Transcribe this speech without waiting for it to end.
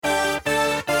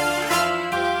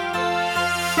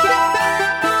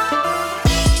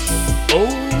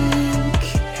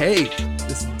Hey,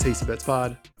 this is Tasty Bets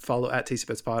Pod. Follow at Tasty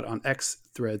Bets Pod on X,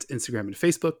 Threads, Instagram, and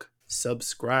Facebook.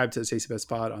 Subscribe to the Tasty Bets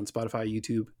Pod on Spotify,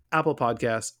 YouTube, Apple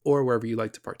Podcasts, or wherever you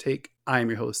like to partake. I am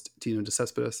your host, Tino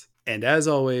DeCespedes. And as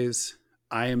always,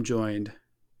 I am joined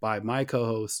by my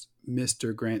co-host,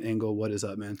 Mr. Grant Engel. What is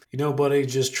up, man? You know, buddy,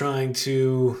 just trying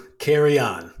to carry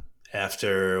on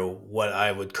after what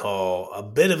I would call a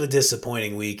bit of a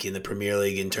disappointing week in the Premier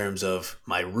League in terms of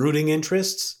my rooting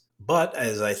interests. But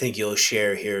as I think you'll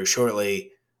share here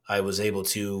shortly, I was able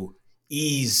to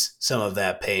ease some of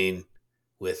that pain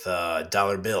with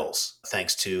dollar bills,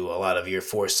 thanks to a lot of your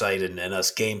foresight and us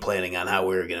game planning on how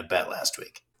we were going to bet last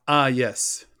week.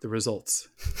 Yes, the results.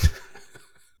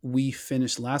 We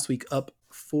finished last week up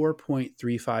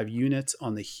 4.35 units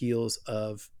on the heels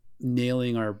of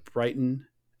nailing our Brighton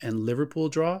and Liverpool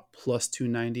draw, plus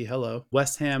 290. Hello.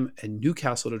 West Ham and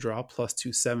Newcastle to draw, plus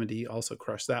 270. Also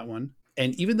crushed that one.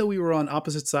 And even though we were on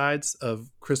opposite sides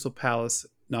of Crystal Palace,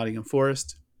 Nottingham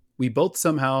Forest, we both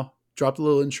somehow dropped a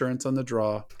little insurance on the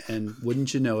draw. And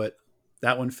wouldn't you know it,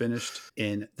 that one finished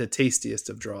in the tastiest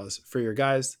of draws for your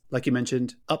guys. Like you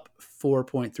mentioned, up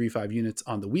 4.35 units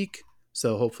on the week.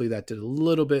 So hopefully that did a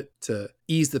little bit to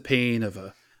ease the pain of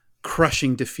a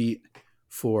crushing defeat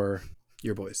for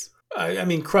your boys. I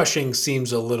mean, crushing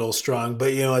seems a little strong,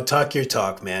 but, you know, talk your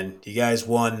talk, man. You guys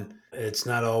won. It's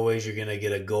not always you're going to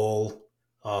get a goal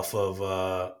off of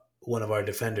one of our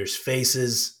defenders'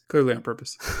 faces. Clearly on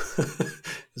purpose.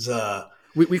 It's,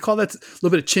 we call that a little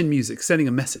bit of chin music, sending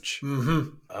a message.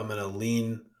 I'm going to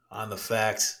lean on the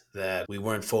fact that we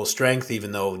weren't full strength,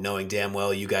 even though knowing damn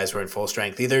well you guys weren't full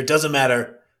strength either. It doesn't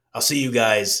matter. I'll see you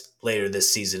guys later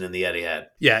this season in the Etihad.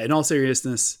 Yeah, in all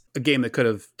seriousness, a game that could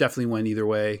have definitely went either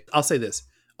way. I'll say this,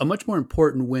 a much more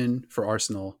important win for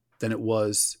Arsenal than it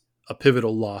was a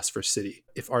pivotal loss for City.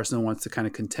 If Arsenal wants to kind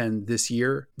of contend this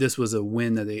year, this was a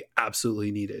win that they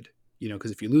absolutely needed. You know,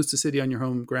 because if you lose to City on your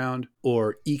home ground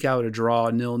or eke out a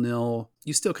draw 0-0,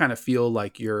 you still kind of feel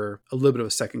like you're a little bit of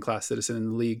a second-class citizen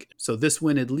in the league. So this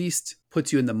win at least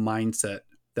puts you in the mindset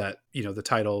that, you know, the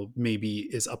title maybe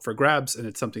is up for grabs and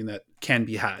it's something that can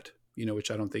be had, you know,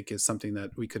 which I don't think is something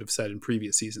that we could have said in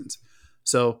previous seasons.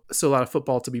 So still a lot of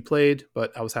football to be played,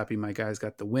 but I was happy my guys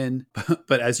got the win.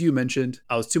 But as you mentioned,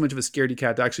 I was too much of a scaredy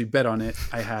cat to actually bet on it.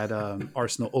 I had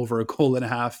Arsenal over 1.5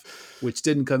 goals, which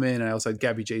didn't come in. And I also had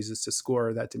Gabby Jesus to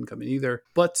score. That didn't come in either.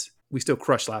 But we still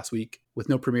crushed last week with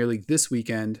no Premier League this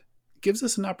weekend. Gives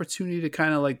us an opportunity to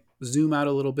kind of like zoom out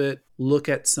a little bit, look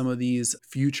at some of these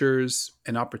futures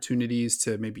and opportunities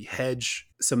to maybe hedge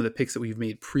some of the picks that we've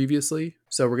made previously.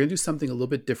 So we're going to do something a little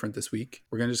bit different this week.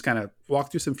 We're going to just kind of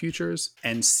walk through some futures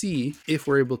and see if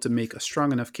we're able to make a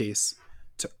strong enough case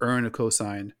to earn a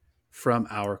cosign from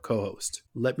our co-host.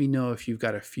 Let me know if you've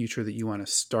got a future that you want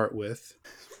to start with.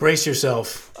 Brace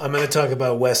yourself. I'm going to talk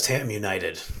about West Ham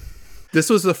United. This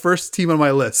was the first team on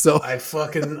my list, so I'm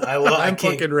fucking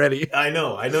ready. I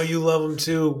know you love them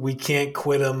too. We can't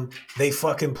quit them. They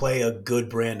fucking play a good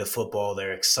brand of football.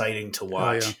 They're exciting to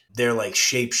watch. Yeah. They're like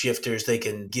shapeshifters. They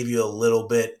can give you a little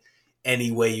bit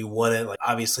any way you want it. Like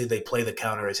obviously they play the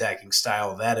counterattacking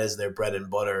style. That is their bread and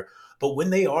butter. But when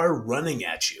they are running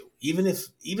at you, even if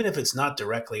it's not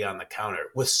directly on the counter,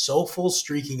 with Soulful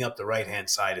streaking up the right-hand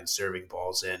side and serving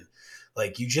balls in,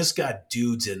 like, you just got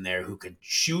dudes in there who can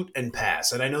shoot and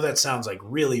pass. And I know that sounds like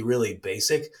really, really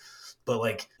basic, but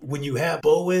like when you have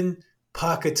Bowen,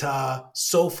 Paquetá,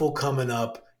 Soulful coming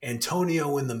up,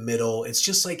 Antonio in the middle, it's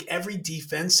just like every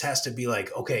defense has to be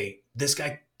like, okay, this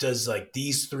guy does like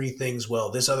these 3 things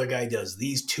well. This other guy does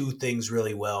these 2 things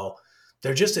really well.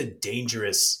 They're just a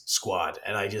dangerous squad.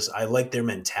 And I like their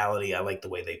mentality. I like the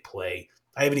way they play.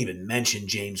 I haven't even mentioned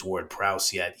James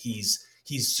Ward-Prowse yet. He's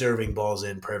serving balls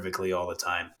in perfectly all the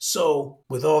time. So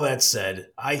with all that said,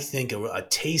 I think a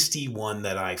tasty one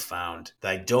that I found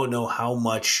that I don't know how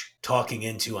much talking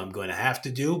into I'm going to have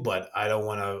to do, but I don't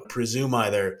want to presume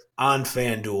either, on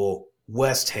FanDuel,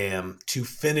 West Ham to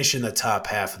finish in the top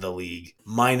half of the league,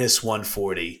 minus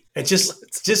 140. It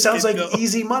just sounds like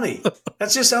easy money. That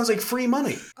just sounds like free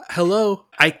money. Hello.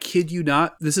 I kid you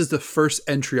not. This is the first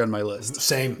entry on my list.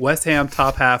 Same. West Ham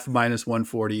top half minus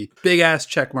 140. Big ass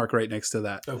check mark right next to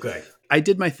that. Okay. I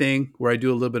did my thing where I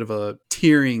do a little bit of a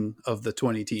tiering of the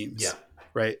 20 teams. Yeah.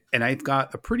 Right. And I've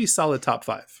got a pretty solid top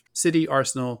 5. City,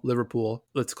 Arsenal, Liverpool.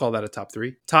 Let's call that a top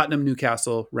 3. Tottenham,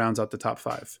 Newcastle rounds out the top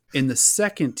 5. In the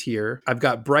second tier, I've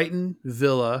got Brighton,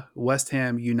 Villa, West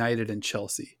Ham, United, and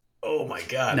Chelsea. Oh my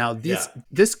God. Now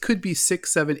this could be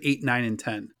 6, 7, 8, 9, and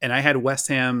 10. And I had West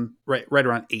Ham right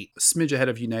around 8, a smidge ahead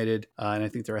of United, and I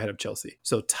think they're ahead of Chelsea.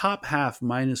 So top half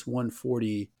minus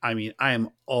 140. I mean, I am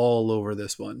all over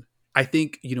this one. I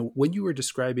think, when you were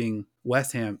describing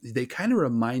West Ham, they kind of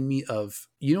remind me of,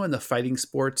 in the fighting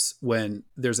sports when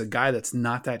there's a guy that's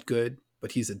not that good,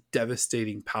 but he's a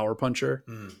devastating power puncher.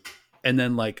 And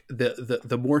then like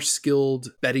the more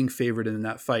skilled betting favorite in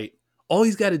that fight, all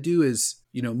he's got to do is,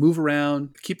 move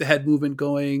around, keep the head movement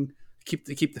going, keep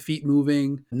the feet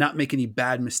moving, not make any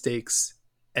bad mistakes.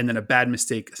 And then a bad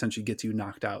mistake essentially gets you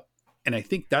knocked out. And I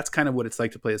think that's kind of what it's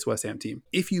like to play this West Ham team.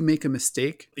 If you make a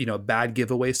mistake, a bad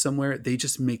giveaway somewhere, they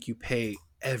just make you pay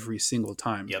every single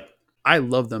time. Yep. I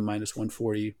love them minus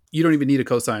 140. You don't even need a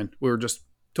cosign. We were just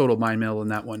total mind mail in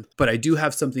that one. But I do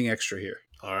have something extra here.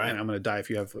 All right. And I'm going to die if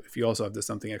you also have this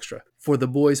something extra. For the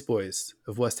boys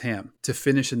of West Ham to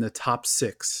finish in the top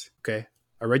 6. Okay.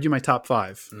 I read you my top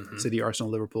 5. Mm-hmm. City,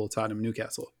 Arsenal, Liverpool, Tottenham,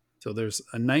 Newcastle. So there's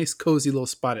a nice cozy little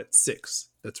spot at 6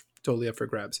 that's totally up for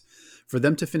grabs. For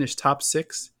them to finish top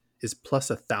 6 is plus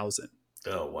 1,000.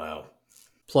 Oh, wow.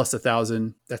 Plus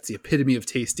 1,000. That's the epitome of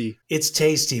tasty. It's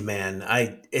tasty, man.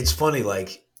 It's funny,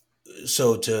 like,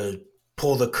 so to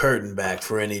pull the curtain back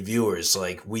for any viewers,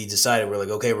 like, we decided, we're like,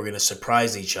 okay, we're going to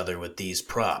surprise each other with these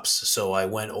props. So I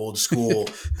went old school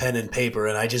pen and paper,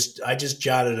 and I just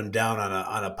jotted them down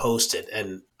on a Post-it.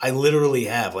 And I literally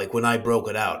have, like, when I broke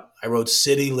it out, I wrote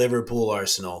City, Liverpool,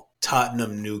 Arsenal,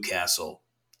 Tottenham, Newcastle,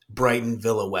 Brighton,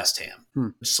 Villa, West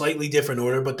Ham. Slightly different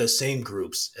order, but the same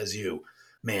groups as you.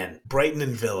 Man, Brighton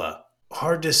and Villa,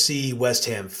 hard to see West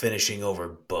Ham finishing over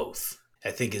both,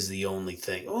 I think, is the only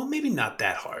thing. Well, maybe not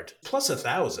that hard. Plus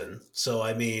 1,000. So,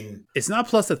 I mean, it's not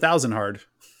plus 1,000 hard.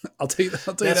 I'll tell you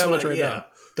that much right now.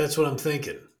 That's what I'm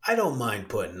thinking. I don't mind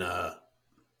putting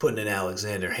an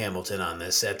Alexander Hamilton on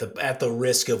this at the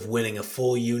risk of winning a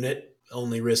full unit.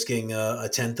 Only risking a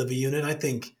tenth of a unit. I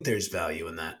think there's value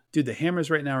in that. Dude, the Hammers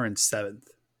right now are in 7th.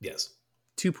 Yes.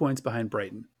 2 points behind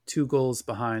Brighton. 2 goals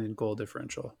behind in goal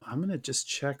differential. I'm going to just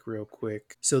check real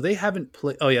quick. So they haven't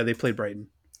played. Oh, yeah, they played Brighton,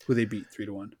 who they beat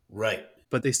 3-1. Right.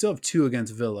 But they still have 2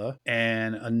 against Villa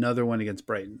and another one against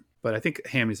Brighton. But I think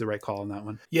Hammy's the right call on that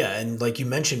one. Yeah, and like you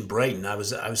mentioned Brighton, I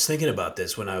was thinking about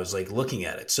this when I was like looking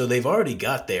at it. So they've already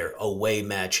got their away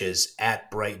matches at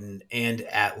Brighton and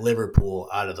at Liverpool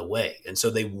out of the way. And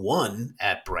so they won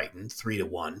at Brighton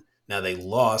 3-1. Now they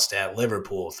lost at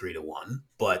Liverpool 3-1,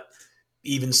 but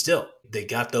even still, they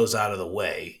got those out of the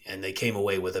way and they came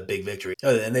away with a big victory.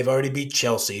 And they've already beat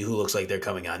Chelsea, who looks like they're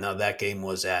coming on. Now that game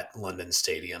was at London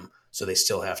Stadium, so they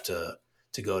still have to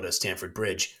go to Stamford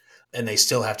Bridge. And they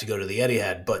still have to go to the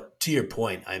Etihad. But to your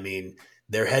point, I mean,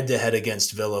 they're head-to-head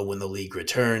against Villa when the league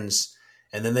returns.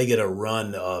 And then they get a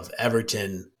run of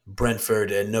Everton,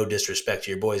 Brentford, and no disrespect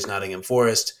to your boys, Nottingham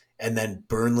Forest, and then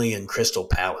Burnley and Crystal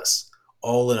Palace,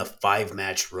 all in a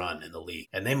 5-match run in the league.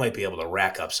 And they might be able to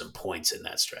rack up some points in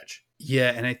that stretch.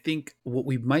 Yeah, and I think what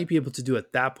we might be able to do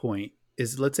at that point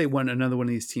is, let's say when another one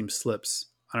of these teams slips,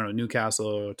 I don't know, Newcastle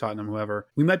or Tottenham, whoever,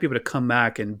 we might be able to come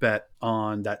back and bet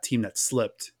on that team that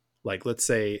slipped. Like, let's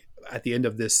say at the end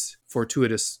of this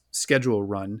fortuitous schedule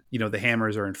run, the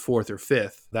Hammers are in 4th or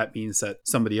 5th. That means that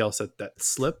somebody else that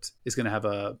slipped is going to have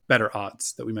a better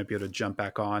odds that we might be able to jump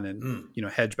back on and,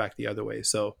 hedge back the other way.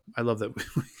 So I love that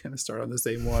we kind of start on the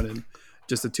same one and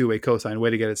just a 2-way cosign. Way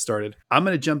to get it started. I'm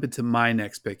going to jump into my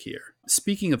next pick here.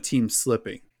 Speaking of teams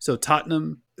slipping. So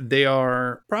Tottenham, they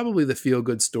are probably the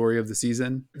feel-good story of the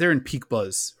season. They're in peak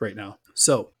buzz right now.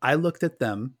 So I looked at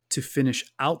them to finish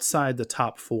outside the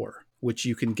top 4, which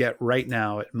you can get right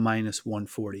now at minus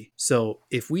 140. So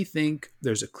if we think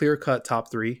there's a clear-cut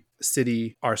top 3,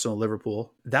 City, Arsenal,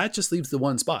 Liverpool, that just leaves the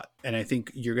one spot. And I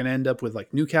think you're going to end up with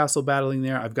like Newcastle battling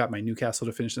there. I've got my Newcastle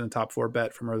to finish in the top 4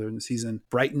 bet from earlier in the season.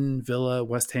 Brighton, Villa,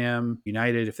 West Ham,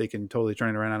 United, if they can totally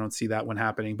turn it around. I don't see that one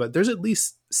happening. But there's at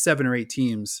least 7 or 8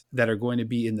 teams that are going to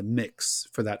be in the mix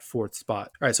for that 4th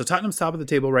spot. All right, so Tottenham's top of the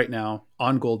table right now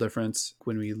on goal difference.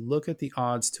 When we look at the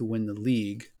odds to win the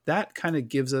league, that kind of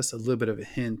gives us a little bit of a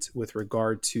hint with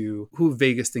regard to who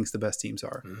Vegas thinks the best teams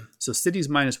are. So City's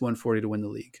minus 140 to win the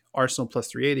league. Arsenal plus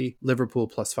 380, Liverpool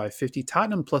plus 550,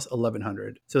 Tottenham plus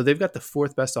 1100. So they've got the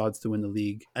 4th best odds to win the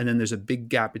league. And then there's a big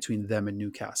gap between them and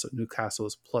Newcastle. Newcastle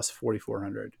is plus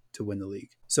 4,400 to win the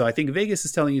league. So I think Vegas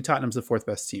is telling you Tottenham's the 4th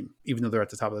best team, even though they're at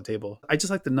the top of the table. I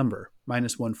just like the number,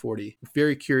 minus 140.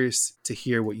 Very curious to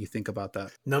hear what you think about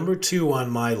that. Number 2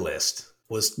 on my list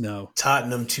was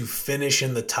Tottenham to finish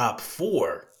in the top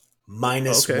 4,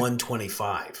 minus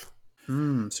 125.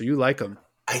 So you like them.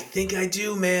 I think I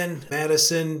do, man.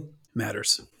 Madison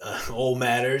matters. Old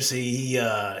Matters. He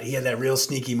had that real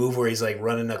sneaky move where he's like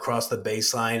running across the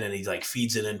baseline and he like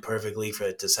feeds it in perfectly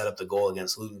to set up the goal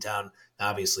against Luton Town.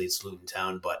 Obviously, it's Luton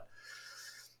Town, but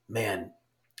man,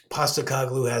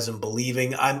 Postecoglou has him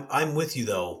believing. I'm with you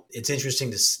though. It's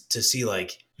interesting to see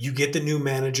like You get the new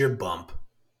manager bump.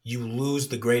 You lose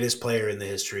the greatest player in the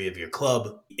history of your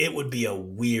club. It would be a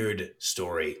weird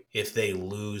story if they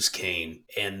lose Kane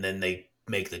and then they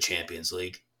make the Champions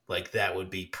League. Like that would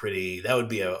be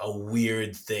a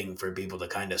weird thing for people to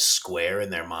kind of square in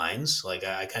their minds. Like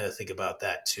I kind of think about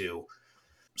that too.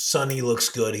 Sonny looks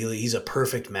good. He's a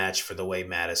perfect match for the way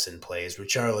Maddison plays.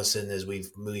 Richarlison, as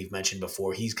we've mentioned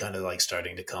before, he's kind of like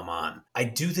starting to come on. I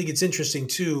do think it's interesting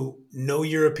too, no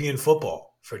European football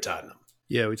for Tottenham.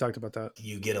 Yeah, we talked about that.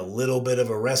 You get a little bit of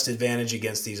a rest advantage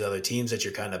against these other teams that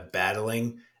you're kind of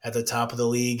battling at the top of the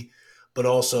league, but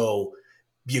also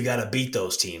you got to beat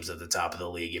those teams at the top of the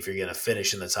league if you're going to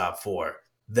finish in the top four.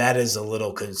 That is a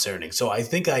little concerning. So I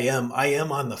think I am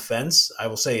on the fence. I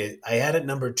will say I had it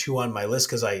number 2 on my list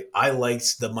because I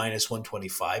liked the minus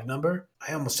 125 number.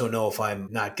 I almost don't know if I'm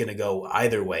not going to go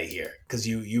either way here because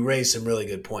you raised some really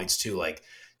good points too. Like,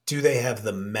 do they have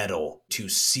the mettle to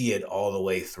see it all the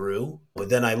way through? But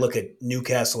then I look at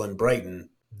Newcastle and Brighton.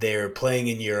 They're playing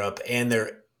in Europe and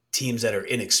they're teams that are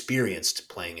inexperienced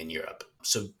playing in Europe.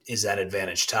 So is that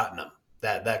advantage Tottenham?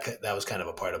 That was kind of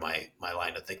a part of my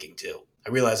line of thinking too. I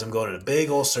realize I'm going in a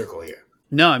big old circle here.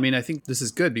 No, I mean, I think this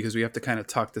is good because we have to kind of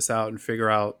talk this out and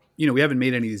figure out, we haven't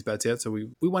made any of these bets yet. So we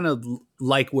want to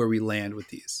like where we land with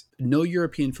these. No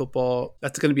European football,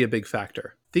 that's going to be a big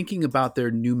factor. Thinking about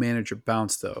their new manager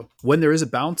bounce though, when there is a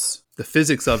bounce, the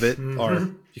physics of it are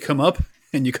you come up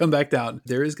and you come back down.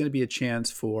 There is going to be a chance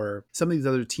for some of these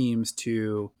other teams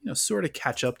to, sort of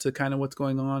catch up to kind of what's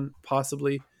going on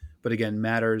possibly. But again,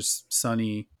 Matters,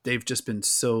 Sonny, they've just been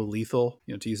so lethal,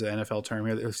 to use an NFL term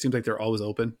here. It seems like they're always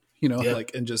open,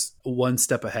 and just one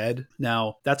step ahead.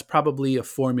 Now, that's probably a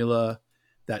formula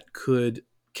that could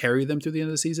carry them through the end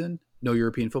of the season. No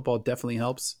European football definitely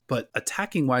helps. But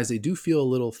attacking wise, they do feel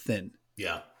a little thin.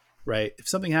 Yeah. Right. If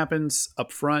something happens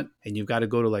up front and you've got to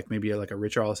go to maybe a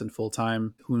Richarlison full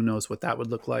time, who knows what that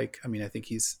would look like? I mean, I think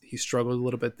he's struggled a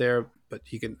little bit there, but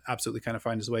he can absolutely kind of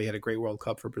find his way. He had a great World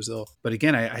Cup for Brazil. But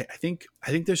again, I think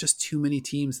there's just too many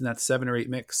teams in that 7 or 8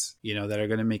 mix, that are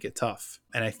going to make it tough.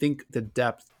 And I think the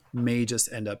depth may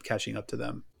just end up catching up to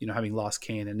them, having lost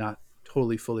Kane and not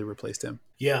totally fully replaced him.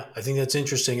 Yeah, I think that's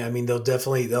interesting. I mean,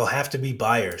 they'll have to be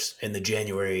buyers in the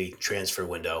January transfer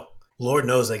window. Lord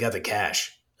knows they got the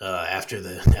cash.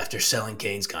 After selling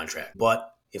Kane's contract.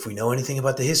 But if we know anything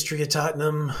about the history of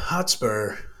Tottenham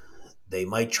Hotspur, they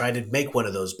might try to make one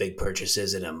of those big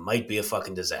purchases and it might be a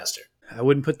fucking disaster. I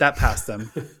wouldn't put that past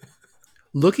them.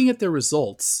 Looking at their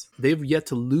results, they've yet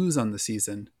to lose on the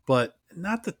season, but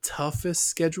not the toughest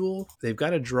schedule. They've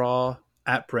got a draw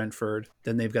at Brentford.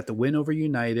 Then they've got the win over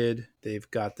United. They've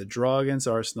got the draw against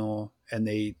Arsenal, and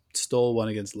they stole one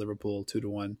against Liverpool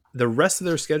 2-1. The rest of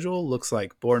their schedule looks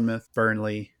like Bournemouth,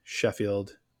 Burnley,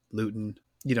 Sheffield, Luton.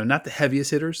 Not the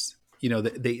heaviest hitters.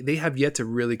 They have yet to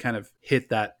really kind of hit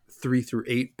that 3 through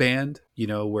 8 band,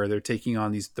 where they're taking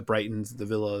on the Brightons, the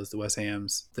Villas, the West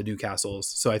Hams, the Newcastles.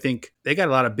 So I think they got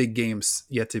a lot of big games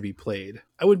yet to be played.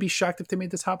 I would be shocked if they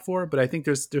made the top 4, but I think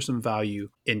there's some value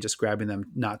in just grabbing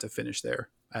them not to finish there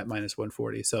at minus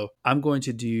 140. So I'm going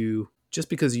to do, just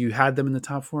because you had them in the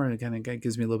top 4, and again, it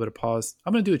gives me a little bit of pause,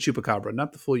 I'm going to do a Chupacabra,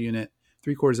 not the full unit,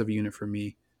 3/4 of a unit for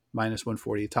me, minus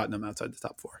 140, Tottenham outside the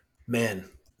top 4. Man,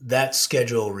 that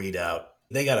schedule readout,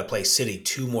 they got to play City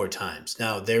 2 more times.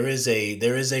 Now, there is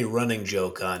a running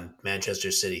joke on Manchester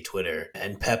City Twitter,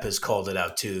 and Pep has called it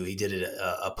out too. He did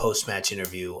a post-match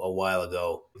interview a while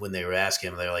ago when they were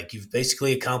asking him, they're like, you've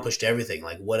basically accomplished everything.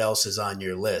 Like, what else is on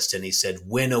your list? And he said,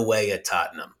 win away at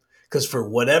Tottenham. Because for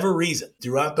whatever reason,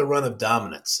 throughout the run of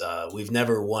dominance, we've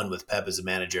never won with Pep as a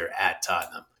manager at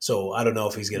Tottenham. So I don't know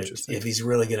if he's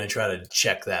really going to try to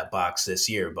check that box this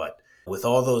year. But with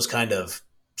all those kind of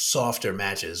softer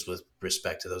matches with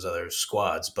respect to those other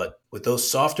squads, but with those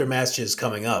softer matches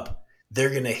coming up, they're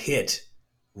going to hit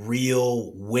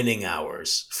real winning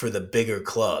hours for the bigger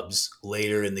clubs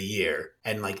later in the year.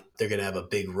 And they're going to have a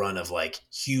big run of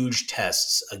huge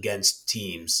tests against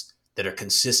teams that are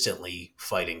consistently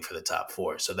fighting for the top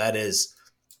 4. So that is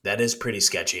pretty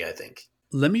sketchy, I think.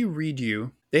 Let me read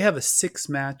you. They have a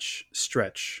 6-match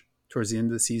stretch towards the end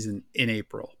of the season in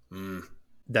April.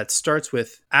 That starts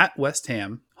with at West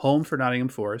Ham, home for Nottingham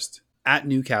Forest, at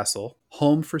Newcastle,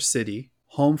 home for City,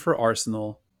 home for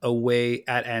Arsenal, away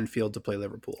at Anfield to play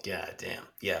Liverpool. Yeah, damn.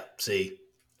 Yeah, see.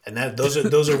 And those are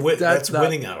that's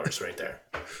winning hours right there.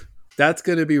 That's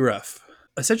going to be rough.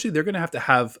 Essentially, they're going to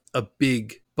have a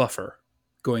big buffer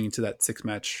going into that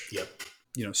 6-match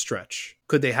stretch.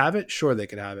 Could they have it? Sure, they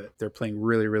could have it. They're playing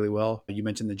really, really well. You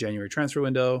mentioned the January transfer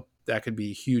window. That could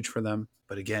be huge for them.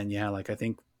 But again,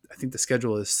 I I think the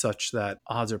schedule is such that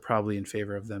odds are probably in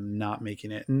favor of them not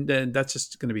making it. And then that's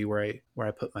just going to be where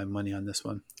I put my money on this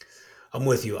one. I'm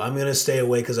with you. I'm going to stay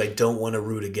away because I don't want to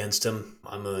root against him.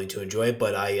 I'm going to enjoy it,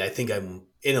 but I think I'm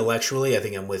intellectually, I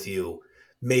think I'm with you.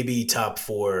 Maybe top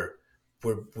four,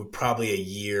 we're probably a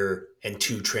year and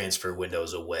 2 transfer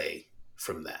windows away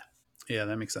from that. Yeah,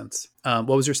 that makes sense. What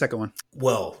was your second one?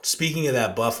 Well, speaking of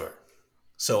that buffer,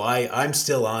 so I'm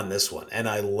still on this one, and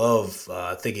I love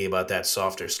thinking about that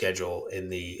softer schedule in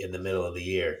the middle of the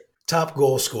year. Top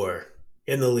goal scorer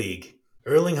in the league.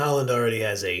 Erling Haaland already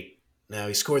has 8. Now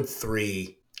he scored 3.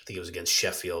 I think it was against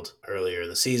Sheffield earlier in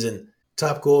the season.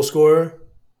 Top goal scorer,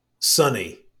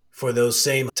 Sonny for those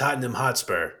same Tottenham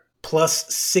Hotspur, plus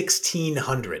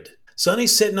 1,600.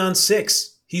 Sonny's sitting on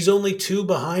 6. He's only 2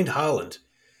 behind Haaland.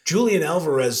 Julian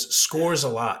Alvarez scores a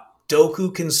lot.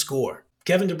 Doku can score.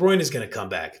 Kevin De Bruyne is going to come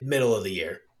back middle of the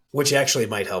year, which actually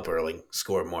might help Erling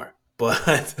score more.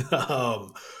 But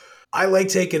I like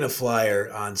taking a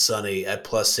flyer on Sonny at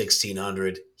plus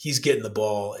 1,600. He's getting the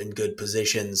ball in good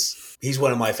positions. He's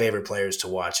one of my favorite players to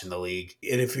watch in the league.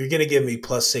 And if you're going to give me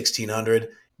plus 1,600,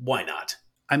 why not?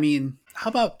 I mean, how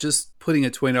about just putting a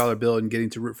 $20 bill and getting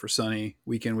to root for Sonny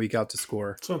week in, week out to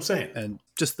score? That's what I'm saying. And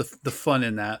just the fun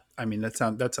in that. I mean, that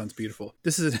sounds beautiful.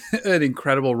 This is an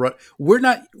incredible run. We're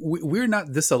not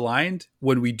this aligned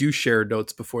when we do share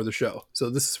notes before the show. So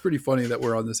this is pretty funny that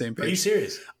we're on the same page. Are you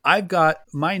serious? I've got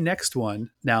my next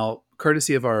one now,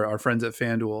 courtesy of our friends at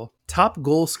FanDuel. Top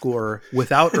goal scorer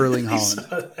without Erling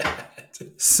Haaland.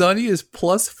 Sonny is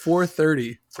plus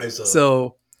 430.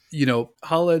 So,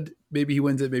 Haaland, maybe he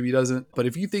wins it, maybe he doesn't. But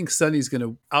if you think Sonny's going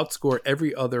to outscore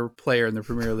every other player in the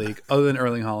Premier League other than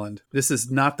Erling Haaland, this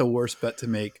is not the worst bet to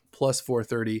make. Plus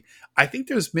 430. I think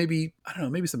there's maybe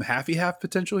some half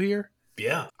potential here.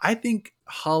 Yeah. I think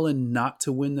Haaland not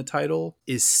to win the title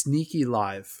is sneaky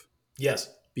live. Yes.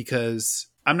 Because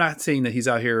I'm not saying that he's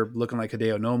out here looking like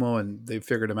Hideo Nomo and they've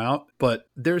figured him out, but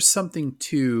there's something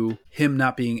to him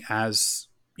not being as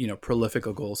prolific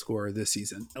a goal scorer this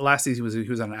season. Last season he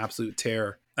was on an absolute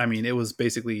tear. I mean, it was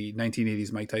basically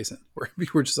 1980s Mike Tyson, where we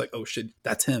were just like, oh shit,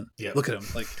 that's him. Yep. Look at him.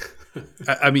 Like,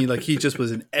 I mean, like he just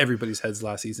was in everybody's heads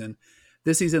last season.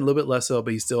 This season, a little bit less so,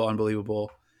 but he's still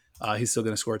unbelievable. He's still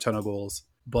going to score a ton of goals.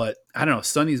 But I don't know,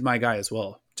 Sonny's my guy as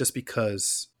well, just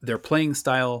because their playing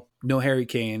style, no Harry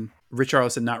Kane,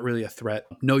 Richarlison not really a threat,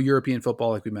 no European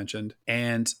football like we mentioned,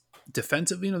 and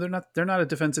defensive, they're not a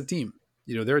defensive team.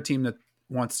 They're a team that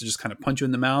wants to just kind of punch you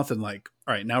in the mouth and like,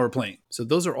 all right, now we're playing. So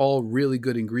those are all really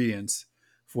good ingredients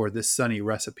for this Sonny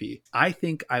recipe. I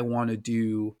think I want to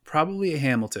do probably a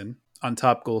Hamilton on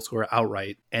top goal scorer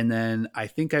outright. And then I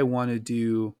think I want to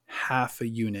do half a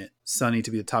unit Sonny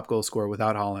to be the top goal scorer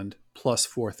without Haaland plus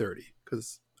 430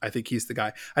 because I think he's the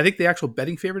guy. I think the actual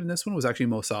betting favorite in this one was actually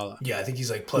Mo Salah. Yeah, I think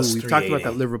he's like plus 380. We've talked about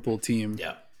that Liverpool team.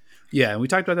 Yeah, and we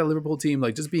talked about that Liverpool team,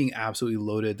 like just being absolutely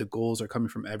loaded. The goals are coming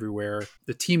from everywhere.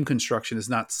 The team construction is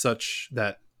not such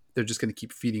that they're just going to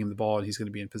keep feeding him the ball and he's going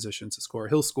to be in positions to score.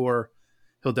 He'll score.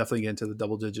 He'll definitely get into the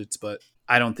double digits, but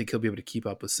I don't think he'll be able to keep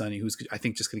up with Sonny, who's I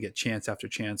think just going to get chance after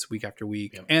chance, week after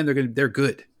week, and they're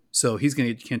good. So he's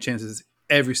going to get chances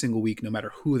every single week, no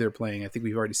matter who they're playing. I think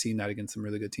we've already seen that against some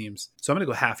really good teams. So I'm going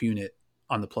to go half unit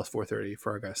on the plus 430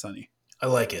 for our guy Sonny. I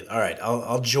like it. All right,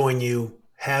 I'll join you.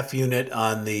 Half unit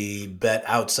on the bet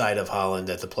outside of Haaland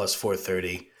at the plus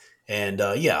 430. And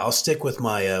I'll stick with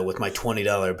my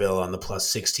 $20 bill on the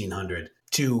plus 1,600.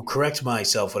 To correct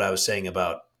myself what I was saying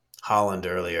about Haaland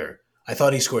earlier, I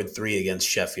thought he scored 3 against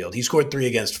Sheffield. He scored 3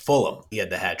 against Fulham. He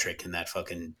had the hat trick in that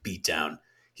fucking beatdown.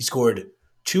 He scored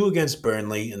 2 against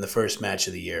Burnley in the first match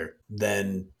of the year.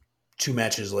 Then 2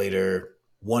 matches later,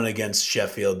 1 against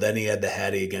Sheffield. Then he had the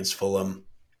hattie against Fulham.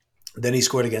 Then he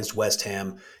scored against West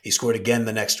Ham. He scored again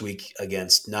the next week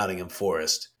against Nottingham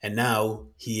Forest. And now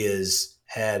he has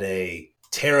had a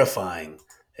terrifying,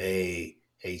 a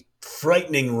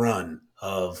frightening run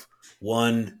of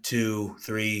 1, 2,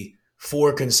 3,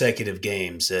 4 consecutive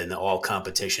games in all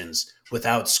competitions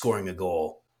without scoring a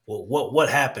goal. Well, what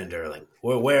happened, Erling?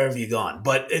 Where have you gone?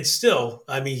 But it's still,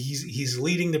 I mean, he's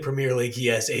leading the Premier League. He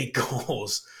has 8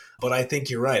 goals. But I think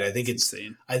you're right. I think it's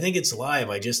insane. I think it's live.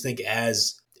 I just think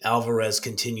as Alvarez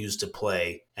continues to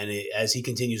play, and as he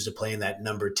continues to play in that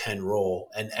number 10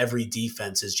 role, and every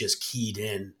defense is just keyed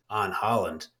in on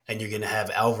Haaland, and you're going to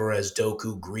have Alvarez,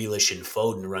 Doku, Grealish, and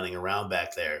Foden running around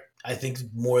back there. I think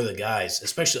more of the guys,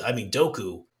 especially, I mean,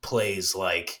 Doku plays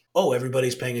like, oh,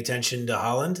 everybody's paying attention to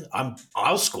Haaland.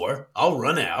 I'll score. I'll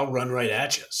run right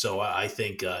at you. So I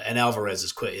think, and Alvarez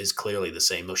is clearly the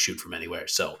same. They'll shoot from anywhere.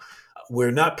 So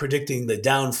we're not predicting the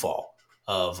downfall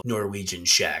of Norwegian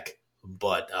Shaq.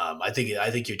 But I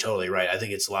think you're totally right. I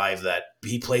think it's live that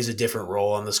he plays a different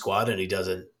role on the squad, and he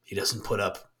doesn't put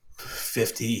up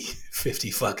 50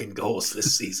 fucking goals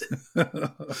this season. I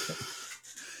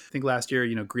think last year,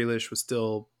 Grealish was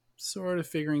still sort of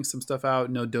figuring some stuff out.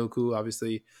 No Doku,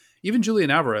 obviously. Even Julian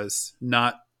Alvarez,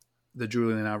 not the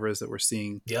Julian Alvarez that we're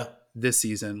seeing this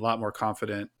season. A lot more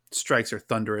confident. Strikes are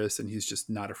thunderous, and he's just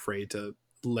not afraid to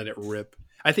let it rip.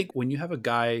 I think when you have a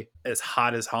guy as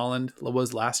hot as Haaland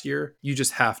was last year, you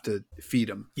just have to feed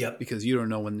him. Yep. Because you don't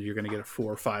know when you're going to get a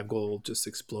 4 or 5 goal just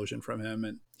explosion from him.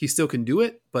 And he still can do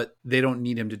it, but they don't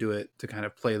need him to do it to kind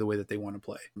of play the way that they want to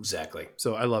play. Exactly.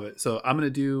 So I love it. So I'm going to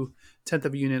do 10th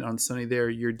of a unit on Sunday there.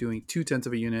 You're doing 2/10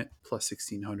 of a unit plus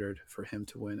 1,600 for him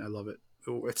to win. I love it.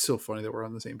 Oh, it's so funny that we're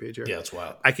on the same page here. Yeah, it's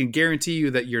wild. I can guarantee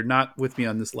you that you're not with me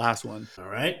on this last one. All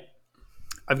right.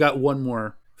 I've got one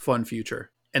more fun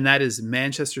future, and that is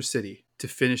Manchester City to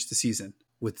finish the season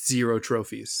with 0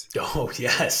 trophies. Oh,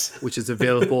 yes. Which is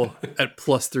available at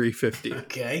plus 350.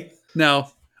 Okay.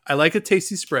 Now, I like a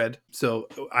tasty spread, so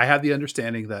I have the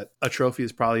understanding that a trophy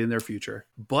is probably in their future.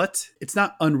 But it's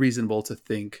not unreasonable to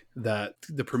think that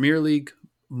the Premier League,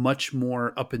 much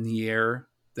more up in the air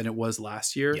than it was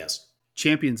last year. Yes.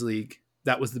 Champions League,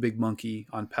 that was the big monkey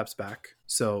on Pep's back.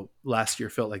 So last year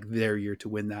felt like their year to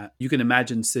win that. You can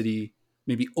imagine City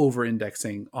maybe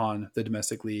over-indexing on the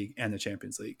domestic league and the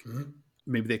Champions League. Mm-hmm.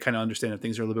 Maybe they kind of understand that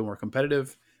things are a little bit more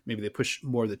competitive. Maybe they push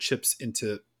more of the chips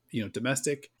into,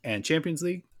 domestic and Champions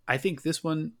League. I think this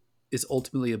one is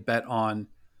ultimately a bet on,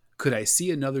 could I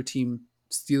see another team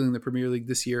stealing the Premier League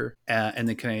this year? And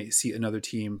then can I see another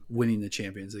team winning the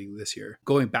Champions League this year?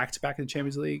 Going back-to-back in the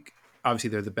Champions League, obviously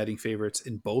they're the betting favorites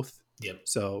in both. Yep.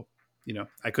 So,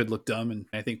 I could look dumb. And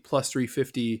I think plus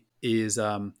 350 is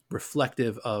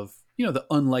reflective of, the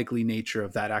unlikely nature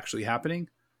of that actually happening.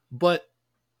 But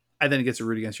I then get to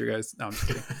root against your guys. No, I'm just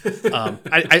kidding.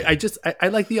 I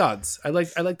like the odds. I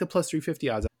like the plus 350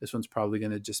 odds. This one's probably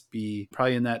going to just be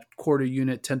probably in that quarter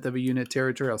unit, 10th of a unit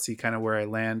territory. I'll see kind of where I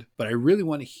land. But I really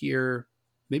want to hear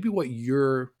maybe what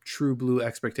your true blue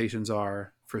expectations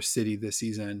are for City this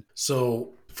season.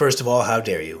 So, first of all, how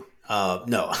dare you?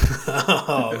 No.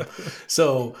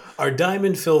 So, our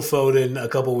Diamond Phil Foden a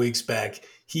couple weeks back,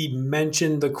 he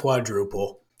mentioned the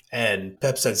quadruple, and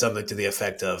Pep said something to the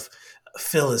effect of,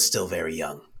 Phil is still very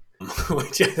young,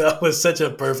 which I thought was such a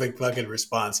perfect fucking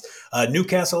response.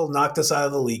 Newcastle knocked us out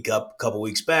of the League Cup a couple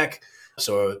weeks back,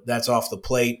 so that's off the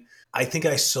plate. I think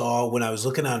I saw when I was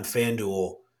looking on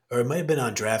FanDuel, or it might have been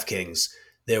on DraftKings,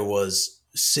 there was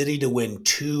City to win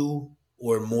 2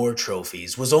 or more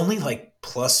trophies was only like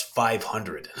plus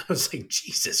 500. And I was like,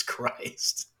 Jesus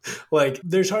Christ. Like,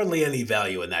 there's hardly any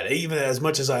value in that. Even as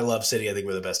much as I love City, I think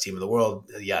we're the best team in the world,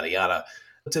 yada, yada.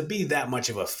 To be that much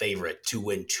of a favorite to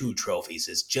win 2 trophies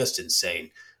is just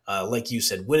insane. Like you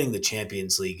said, winning the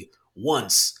Champions League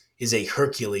once is a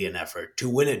Herculean effort. To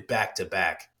win it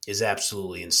back-to-back is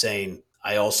absolutely insane.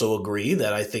 I also agree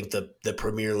that I think the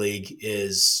Premier League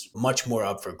is much more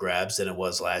up for grabs than it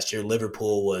was last year.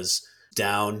 Liverpool was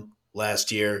down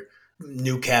last year.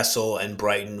 Newcastle and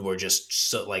Brighton were just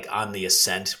so, like, on the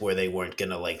ascent where they weren't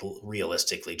going to like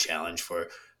realistically challenge for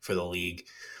the league.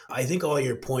 I think all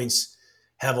your points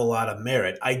have a lot of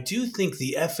merit. I do think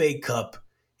the FA Cup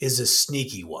is a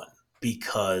sneaky one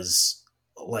because,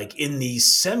 like, in the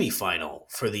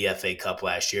semifinal for the FA Cup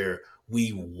last year,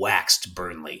 we waxed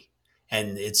Burnley.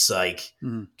 And it's like,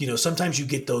 sometimes you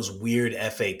get those weird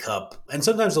FA Cup, and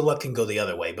sometimes the luck can go the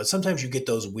other way, but sometimes you get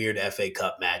those weird FA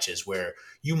Cup matches where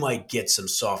you might get some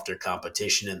softer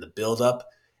competition in the build-up,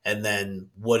 and then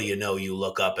what do you know, you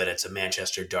look up and it's a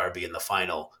Manchester derby in the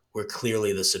final. We're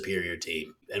clearly the superior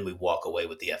team, and we walk away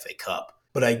with the FA Cup.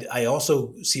 But I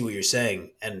also see what you're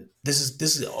saying, and this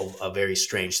is a very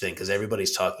strange thing because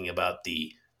everybody's talking about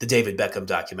the David Beckham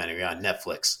documentary on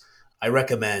Netflix. I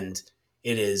recommend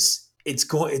it. It's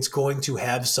going to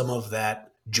have some of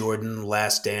that Jordan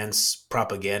Last Dance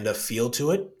propaganda feel to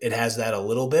it. It has that a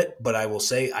little bit, but I will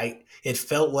say it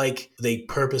felt like they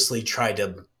purposely tried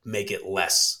to make it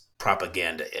less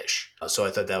propaganda-ish. So I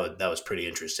thought that was pretty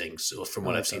interesting from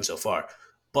what I've seen so far.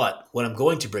 But what I'm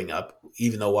going to bring up,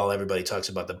 even though while everybody talks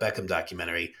about the Beckham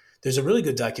documentary, there's a really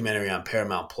good documentary on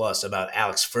Paramount Plus about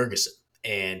Alex Ferguson.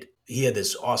 And he had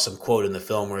this awesome quote in the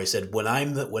film where he said, when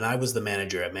I was the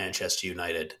manager at Manchester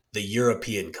United, the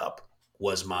European Cup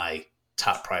was my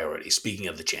top priority, speaking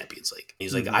of the Champions League.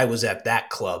 He's like, I was at that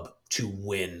club to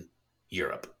win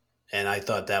Europe. And I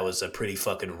thought that was a pretty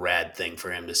fucking rad thing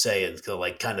for him to say, and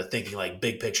like kind of thinking like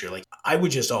big picture. Like, I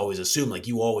would just always assume like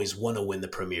you always want to win the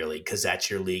Premier League because that's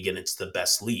your league and it's the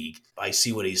best league. I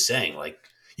see what he's saying. Like,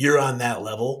 you're on that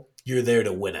level, you're there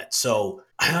to win it. So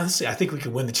I think we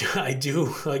could win I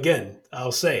do. Again,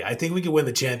 I'll say, I think we could win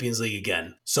the Champions League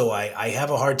again. So I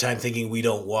have a hard time thinking we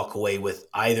don't walk away with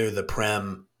either the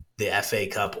Prem, the FA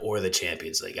Cup, or the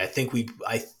Champions League. I think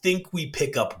we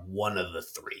pick up one of the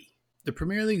three. The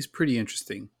Premier League is pretty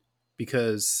interesting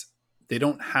because they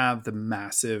don't have the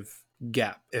massive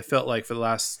gap. It felt like for the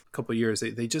last couple of years,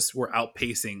 they just were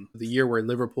outpacing the year where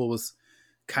Liverpool was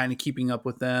kind of keeping up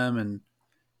with them. And,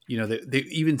 they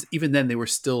even then they were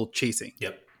still chasing.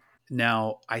 Yep.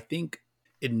 Now, I think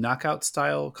in knockout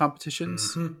style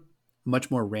competitions,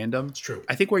 much more random. It's true.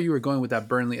 I think where you were going with that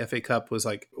Burnley FA Cup was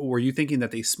like, were you thinking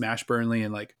that they smashed Burnley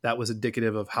and like that was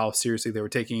indicative of how seriously they were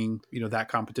taking, that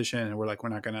competition? And we're like, we're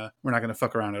not gonna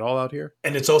fuck around at all out here.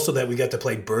 And it's also that we got to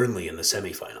play Burnley in the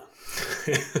semifinal.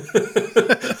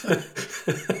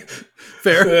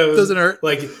 Fair. Doesn't hurt.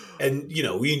 And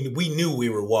we knew we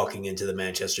were walking into the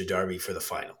Manchester Derby for the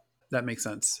final. That makes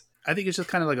sense. I think it's just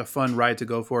kind of like a fun ride to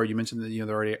go for. You mentioned that they're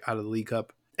already out of the League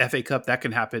Cup. FA Cup, that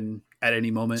can happen at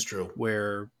any moment. It's true.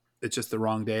 Where it's just the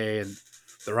wrong day and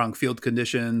the wrong field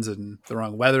conditions and the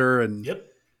wrong weather, and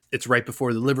it's right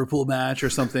before the Liverpool match or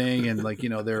something, and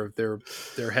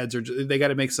their heads are they got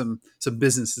to make some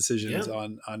business decisions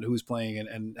on who's playing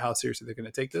and how seriously they're going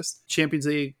to take this. Champions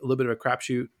League, a little bit of a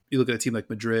crapshoot. You look at a team like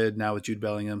Madrid now with Jude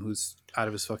Bellingham, who's out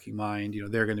of his fucking mind.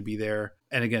 They're going to be there,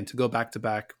 and again to go back to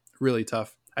back, really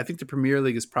tough. I think the Premier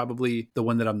League is probably the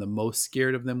one that I'm the most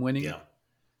scared of them winning. Yeah.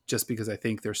 Just because I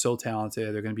think they're so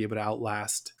talented, they're going to be able to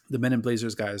outlast the Men in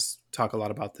Blazers guys. Talk a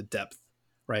lot about the depth,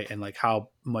 right? And like how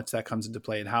much that comes into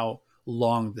play and how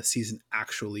long the season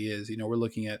actually is. We're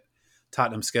looking at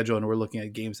Tottenham's schedule and we're looking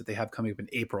at games that they have coming up in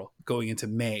April going into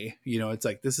May. It's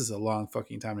like, this is a long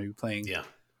fucking time to be playing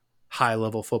high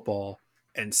level football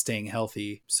and staying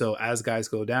healthy. So as guys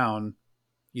go down,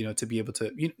 to be able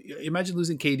to, imagine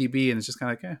losing KDB and it's just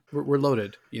kind of like, we're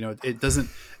loaded. It doesn't,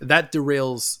 that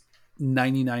derails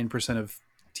 99% of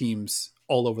teams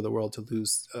all over the world to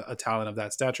lose a talent of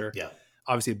that stature. Yeah.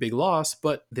 Obviously a big loss,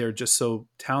 but they're just so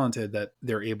talented that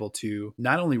they're able to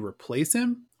not only replace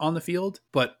him on the field,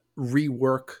 but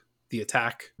rework the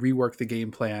attack, rework the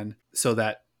game plan so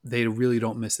that they really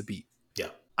don't miss a beat. Yeah.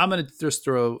 I'm going to just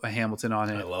throw a Hamilton on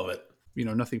it. I love it.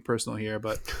 Nothing personal here,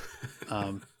 but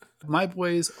my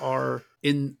boys are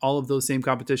in all of those same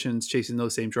competitions, chasing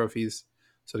those same trophies.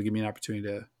 So to give me an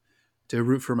opportunity to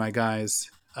root for my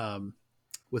guys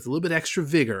with a little bit extra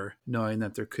vigor, knowing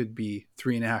that there could be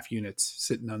 3.5 units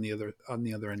sitting on the other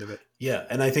end of it. Yeah,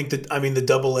 and I think that the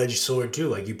double-edged sword too,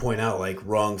 like you point out, like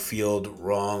wrong field,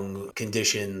 wrong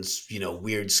conditions,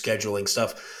 weird scheduling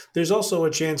stuff. There's also a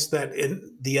chance that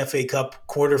in the FA Cup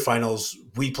quarterfinals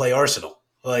we play Arsenal.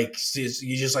 Like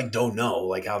you just like don't know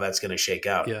like how that's going to shake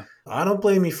out. Yeah, I don't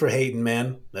blame you for hating,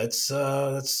 man. That's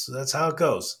how it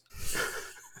goes.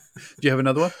 Do you have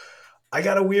another one? I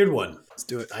got a weird one. Let's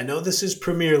do it. I know this is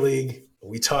Premier League.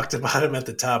 We talked about them at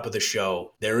the top of the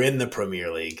show. They're in the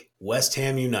Premier League. West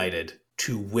Ham United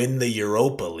to win the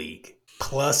Europa League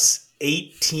plus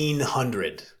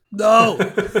 1,800. No.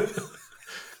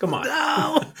 Come on.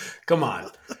 No. Come on.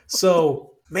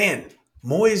 So, man,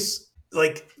 Moyes,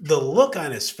 like the look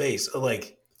on his face,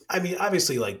 like,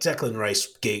 obviously, like Declan Rice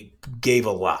gave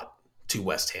a lot to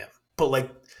West Ham. But, like,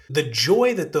 the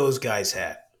joy that those guys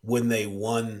had when they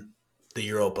won the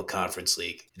Europa Conference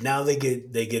League. Now they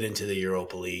get into the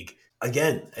Europa League.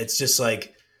 Again, it's just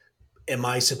like, am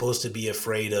I supposed to be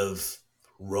afraid of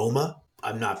Roma?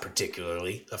 I'm not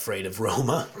particularly afraid of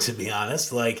Roma, to be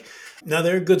honest. Like, now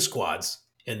there are good squads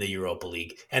in the Europa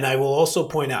League. And I will also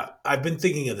point out, I've been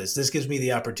thinking of this. This gives me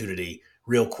the opportunity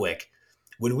real quick.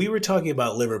 When we were talking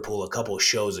about Liverpool a couple of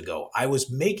shows ago, I was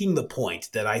making the point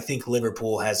that I think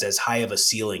Liverpool has as high of a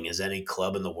ceiling as any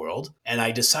club in the world. And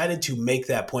I decided to make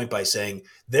that point by saying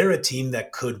they're a team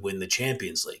that could win the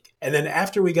Champions League. And then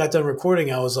after we got done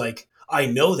recording, I was like, I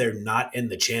know they're not in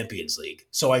the Champions League,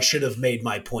 so I should have made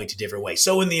my point a different way.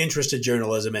 So in the interest of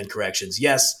journalism and corrections,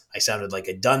 yes, I sounded like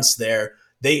a dunce there.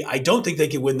 I don't think they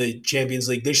could win the Champions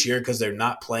League this year because they're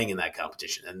not playing in that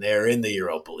competition, and they're in the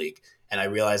Europa League. And I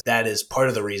realize that is part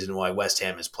of the reason why West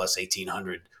Ham is plus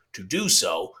 1,800 to do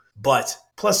so. But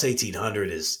plus 1,800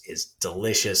 is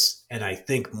delicious, and I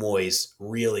think Moyes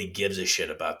really gives a shit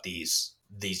about these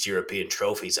European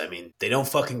trophies. I mean, they don't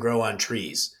fucking grow on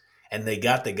trees. And they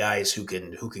got the guys who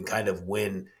can kind of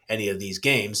win any of these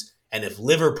games. And if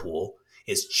Liverpool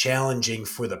is challenging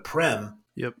for the Prem,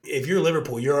 if you're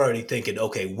Liverpool, you're already thinking,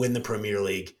 okay, win the Premier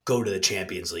League, go to the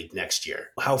Champions League next year.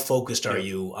 How focused are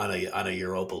you on a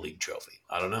Europa League trophy?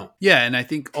 I don't know. Yeah, and I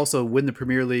think also win the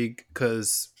Premier League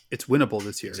because it's winnable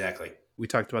this year. Exactly. we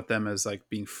talked about them as like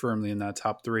being firmly in that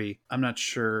top 3. I'm not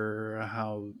sure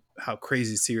how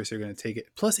crazy serious they're going to take it.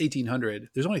 Plus 1,800,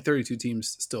 there's only 32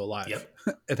 teams still alive. Yep.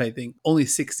 And I think only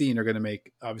 16 are going to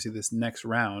make, obviously, this next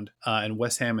round. And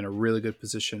West Ham in a really good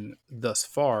position thus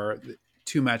far.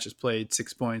 2 matches played,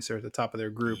 6 points. They're at the top of their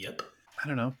group. Yep. I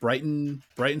don't know.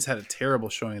 Brighton's had a terrible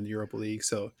showing in the Europa League,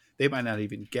 so they might not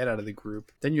even get out of the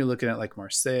group. Then you're looking at like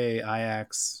Marseille,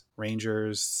 Ajax,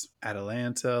 Rangers,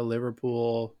 Atalanta,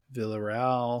 Liverpool,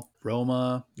 Villarreal,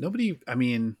 Roma.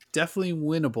 Definitely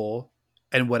winnable.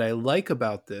 And what I like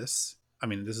about this,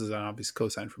 this is an obvious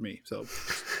cosign for me, so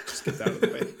just get that out of the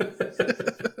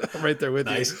way. I'm right there with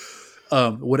you.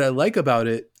 What I like about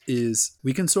it is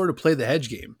we can sort of play the hedge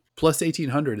game. Plus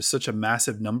 1,800 is such a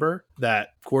massive number that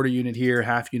quarter unit here,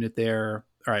 half unit there.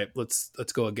 All right, let's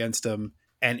go against them.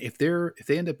 And if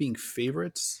they end up being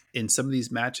favorites in some of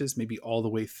these matches, maybe all the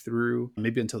way through,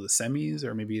 maybe until the semis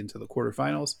or maybe into the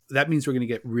quarterfinals, that means we're going to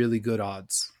get really good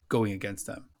odds going against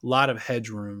them. A lot of hedge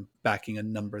room backing a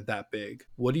number that big.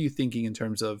 What are you thinking in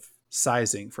terms of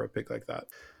sizing for a pick like that?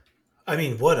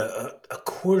 What a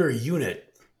quarter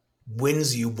unit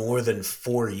wins you more than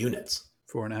 4 units.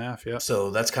 4.5, yeah. So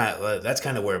that's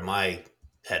kind of where my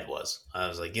head was. I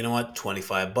was like, you know what,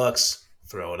 $25,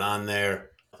 throw it on there.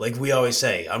 Like we always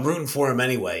say, I'm rooting for them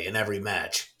anyway in every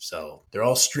match. So they're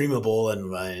all streamable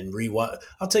and rewatch.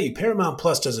 I'll tell you, Paramount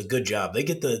Plus does a good job. They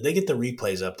get the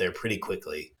replays up there pretty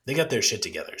quickly. They got their shit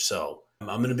together. So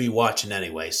I'm going to be watching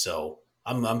anyway. So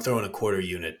I'm throwing a quarter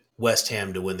unit. West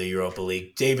Ham to win the Europa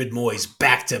League. David Moyes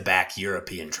back-to-back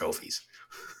European trophies.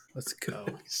 Let's go.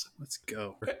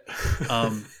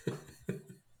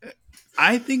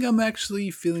 I think I'm actually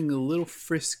feeling a little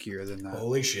friskier than that.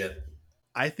 Holy shit.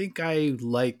 I think I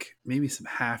like maybe some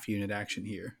half unit action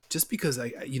here. Just because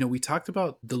we talked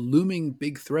about the looming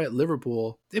big threat,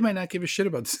 Liverpool. They might not give a shit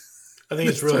about this. I think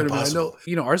it's really possible.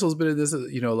 I know, Arsenal's been in this,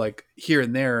 like here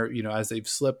and there, as they've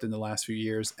slipped in the last few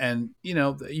years. And,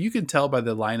 you can tell by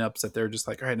the lineups that they're just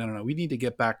like, all right, no. We need to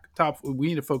get back we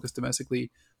need to focus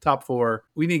domestically, top 4.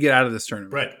 We need to get out of this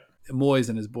tournament. Right. And Moyes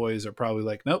and his boys are probably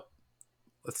like, nope,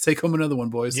 let's take home another one,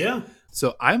 boys. Yeah.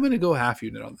 So I'm going to go half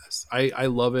unit on this. I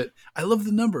love it. I love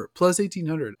the number, plus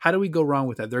 1,800. How do we go wrong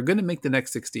with that? They're going to make the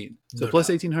next 16. So plus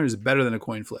 1,800 is better than a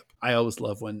coin flip. I always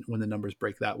love when the numbers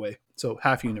break that way. So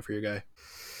half unit for your guy.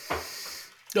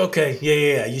 Okay.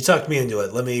 Yeah. You talked me into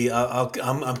it.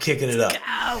 I'm kicking it up.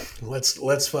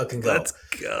 Let's fucking go. Let's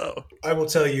go. I will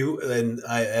tell you, and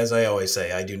as I always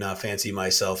say, I do not fancy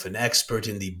myself an expert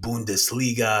in the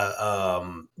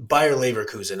Bundesliga. Bayer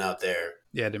Leverkusen out there.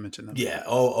 Yeah, I didn't mention that. Yeah,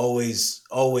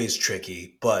 always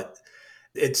tricky, but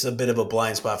it's a bit of a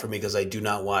blind spot for me because I do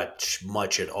not watch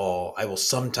much at all. I will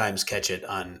sometimes catch it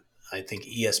on, I think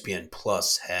ESPN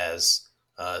Plus has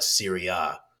Serie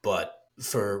A, but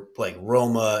for like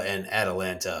Roma and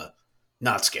Atalanta,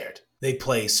 not scared. They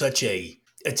play such a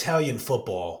Italian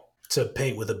football, to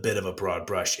paint with a bit of a broad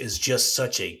brush, is just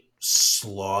such a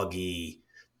sloggy,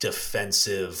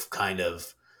 defensive kind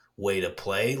of way to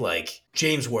play. Like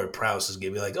James Ward-Prowse is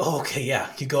gonna be like, oh, okay,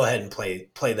 yeah, you go ahead and play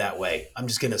that way. I'm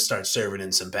just gonna start serving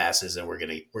in some passes, and we're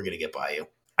gonna get by you.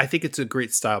 I think it's a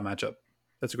great style matchup.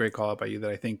 That's a great call out by you.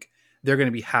 That I think they're going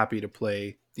to be happy to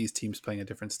play these teams playing a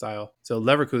different style. So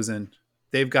Leverkusen,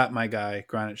 they've got my guy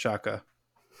Granit Xhaka,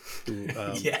 who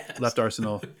left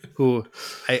Arsenal. Who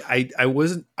I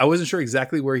wasn't sure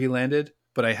exactly where he landed,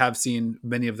 but I have seen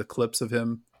many of the clips of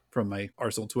him from my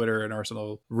Arsenal Twitter and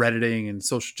Arsenal Redditing and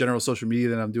general social media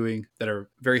that I'm doing that are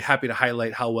very happy to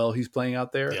highlight how well he's playing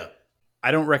out there. Yeah.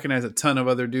 I don't recognize a ton of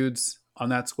other dudes on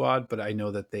that squad, but I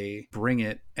know that they bring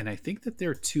it. And I think that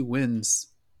they're 2 wins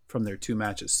from their 2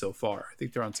 matches so far. I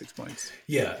think they're on 6 points.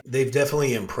 Yeah, they've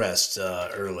definitely impressed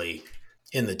early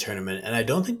in the tournament, and I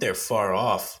don't think they're far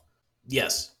off.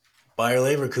 Yes, Bayer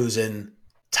Leverkusen,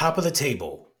 top of the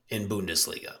table in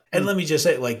Bundesliga. And let me just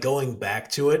say, like, going back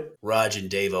to it, Raj and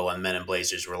Davo on Men in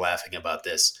Blazers were laughing about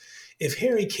this. If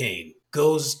Harry Kane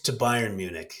goes to Bayern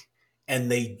Munich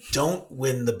and they don't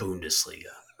win the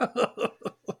Bundesliga,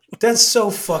 that's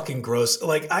so fucking gross.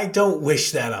 Like, I don't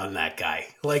wish that on that guy.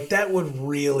 Like, that would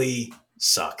really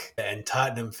suck. And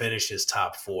Tottenham finishes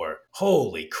top 4.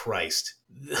 Holy Christ.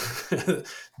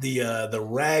 The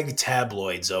rag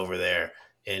tabloids over there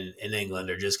in England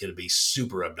are just going to be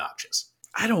super obnoxious.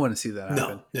 I don't want to see that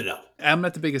happen. No. I'm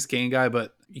not the biggest Kane guy,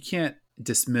 but you can't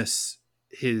dismiss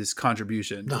his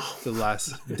contribution to the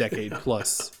last decade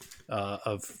plus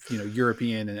of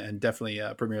European and definitely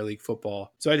Premier League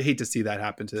football. So I'd hate to see that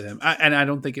happen to him. And I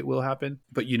don't think it will happen.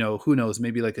 But, who knows?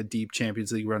 Maybe like a deep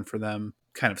Champions League run for them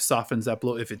kind of softens that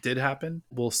blow. If it did happen,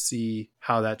 we'll see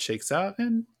how that shakes out.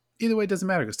 And, Either way, it doesn't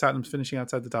matter because Tottenham's finishing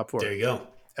outside the top 4. There you go.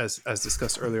 As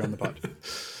discussed earlier on the pod.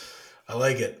 I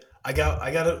like it. I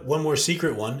got one more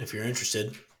secret one if you're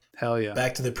interested. Hell yeah.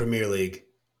 Back to the Premier League.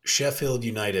 Sheffield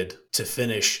United to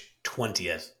finish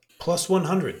 20th. Plus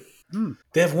 100.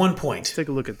 They have 1 point. Let's take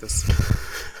a look at this.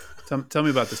 Tell me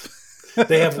about this.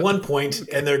 They have 1 point,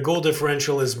 and their goal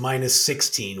differential is minus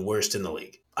 16, worst in the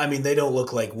league. I mean, they don't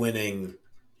look like winning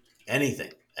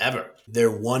anything, ever. Their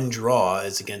one draw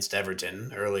is against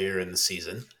Everton earlier in the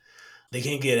season. They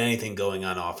can't get anything going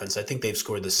on offense. I think they've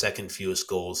scored the second fewest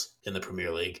goals in the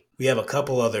Premier League. We have a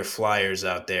couple other flyers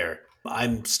out there.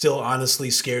 I'm still honestly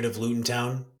scared of Luton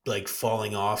Town, like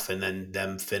falling off and then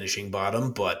them finishing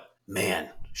bottom. But, man,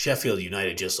 Sheffield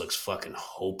United just looks fucking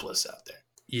hopeless out there.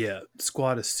 Yeah, the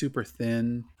squad is super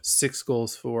thin. 6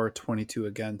 goals for, 22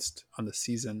 against on the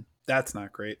season. That's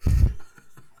not great.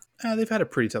 They've had a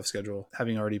pretty tough schedule,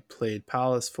 having already played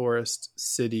Palace, Forest,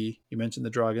 City. You mentioned the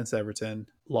draw against Everton.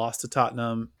 Lost to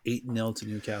Tottenham, 8-0 to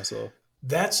Newcastle.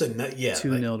 That's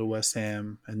 2-0 to West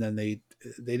Ham. And then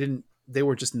they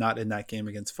were just not in that game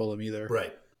against Fulham either.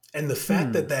 Right. And the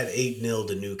fact that 8-0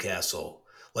 to Newcastle,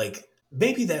 like,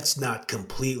 maybe that's not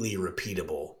completely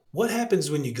repeatable. What happens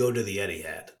when you go to the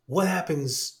Etihad? What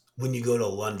happens when you go to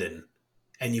London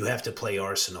and you have to play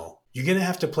Arsenal? You're going to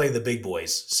have to play the big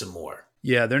boys some more.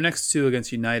 Yeah, their next 2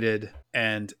 against United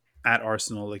and at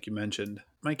Arsenal, like you mentioned,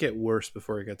 might get worse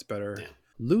before it gets better. Yeah.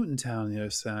 Luton Town on the other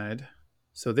side.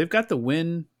 So they've got the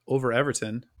win over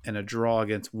Everton and a draw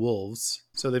against Wolves.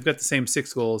 So they've got the same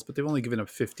 6 goals, but they've only given up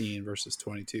 15 versus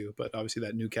 22. But obviously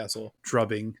that Newcastle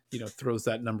drubbing, throws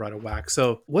that number out of whack.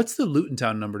 So what's the Luton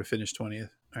Town number to finish 20th?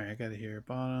 All right, I got it here.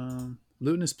 Bottom.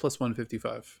 Luton is plus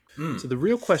 155. So the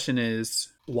real question is,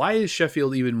 why is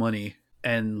Sheffield even money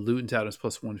and Luton Town is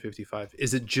plus 155?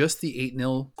 Is it just the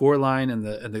 8-0 score line and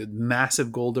the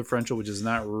massive goal differential, which is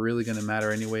not really going to matter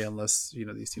anyway unless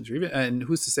these teams are even? And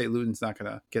who's to say Luton's not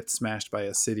going to get smashed by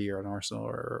a City or an Arsenal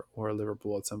or a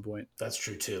Liverpool at some point? That's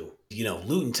true too.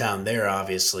 Luton Town, they're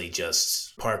obviously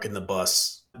just parking the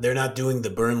bus. They're not doing the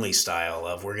Burnley style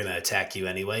of we're going to attack you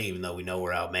anyway, even though we know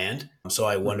we're outmanned. So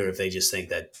I wonder if they just think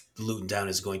that Luton Town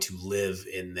is going to live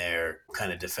in their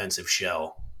kind of defensive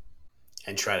shell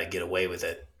and try to get away with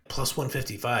it. Plus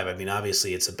 155. I mean,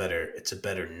 obviously it's a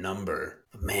better number.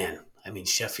 But man, I mean,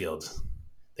 Sheffield,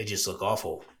 they just look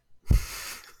awful.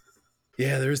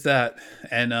 Yeah, there's that.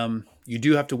 And you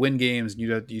do have to win games.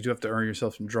 You do have to earn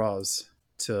yourself some draws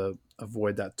to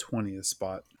avoid that 20th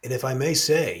spot. And if I may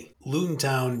say, Luton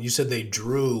Town, you said they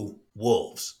drew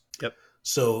Wolves. Yep.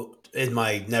 So in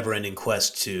my never-ending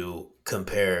quest to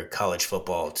compare college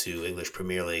football to English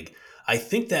Premier League, I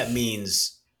think that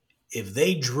means if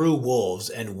they drew Wolves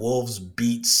and Wolves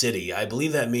beat City, I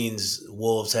believe that means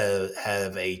Wolves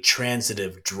have a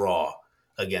transitive draw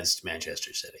against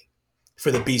Manchester City for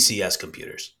the BCS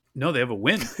computers. No, they have a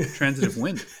win, transitive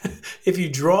win. If you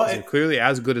draw it, clearly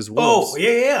as good as Wolves. Oh,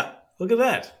 yeah. Look at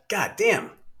that. God damn.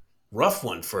 Rough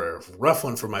one for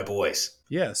my boys.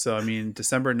 Yeah, so I mean,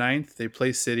 December 9th, they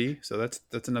play City, so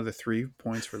that's another 3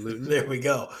 points for Luton. There we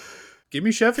go. Give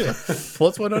me Sheffield,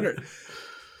 plus 100.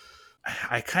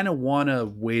 I kind of want to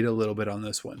wait a little bit on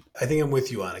this one. I think I'm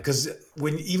with you on it, because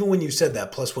when you said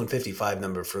that plus 155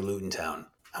 number for Luton Town,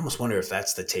 I almost wonder if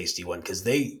that's the tasty one, because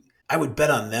I would bet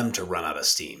on them to run out of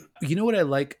steam. You know what I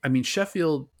like? I mean,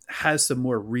 Sheffield has some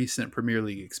more recent Premier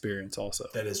League experience also.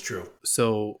 That is true.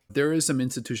 So there is some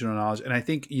institutional knowledge. And I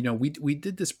think, we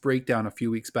did this breakdown a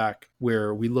few weeks back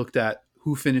where we looked at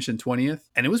who finished in 20th,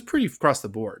 and it was pretty across the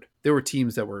board. There were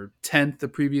teams that were 10th the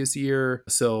previous year.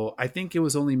 So I think it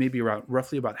was only maybe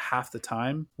roughly about half the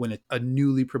time when a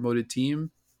newly promoted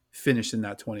team finished in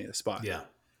that 20th spot. Yeah.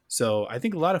 So I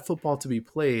think a lot of football to be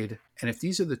played. And if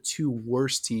these are the 2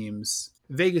 worst teams,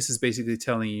 Vegas is basically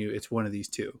telling you it's one of these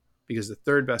 2. Because the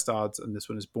third best odds on this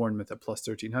one is Bournemouth at plus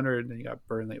 1,300. Then you got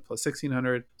Burnley at plus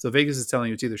 1,600. So Vegas is telling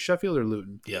you it's either Sheffield or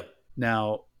Luton. Yep.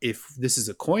 Now, if this is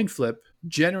a coin flip,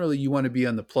 generally you want to be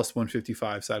on the plus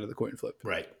 155 side of the coin flip.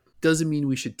 Right. Doesn't mean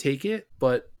we should take it,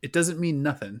 but it doesn't mean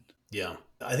nothing. Yeah.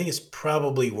 I think it's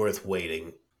probably worth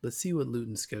waiting. Let's see what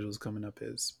Luton's schedule's coming up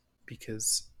is.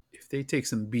 Because if they take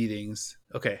some beatings...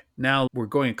 Okay, now we're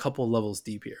going a couple levels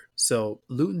deep here. So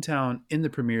Luton Town in the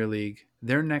Premier League,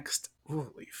 their next...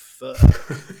 Holy fuck.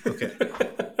 Okay.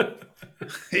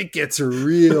 It gets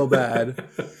real bad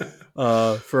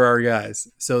for our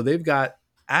guys. So they've got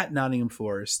at Nottingham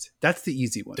Forest. That's the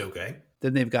easy one. Okay.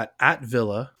 Then they've got at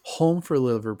Villa, home for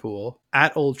Liverpool,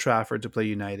 at Old Trafford to play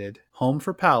United, home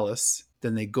for Palace.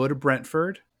 Then they go to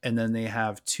Brentford. And then they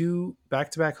have 2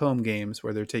 back-to-back home games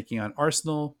where they're taking on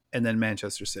Arsenal and then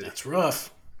Manchester City. That's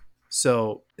rough.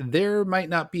 So there might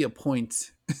not be a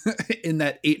point in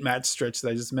that 8-match stretch that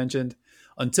I just mentioned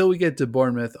until we get to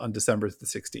Bournemouth on December the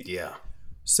 16th. Yeah.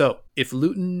 So if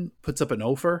Luton puts up an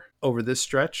offer over this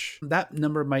stretch, that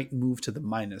number might move to the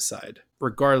minus side,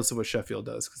 regardless of what Sheffield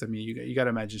does. Because, I mean, you got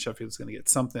to imagine Sheffield's going to get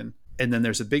something. And then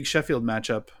there's a big Sheffield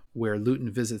matchup where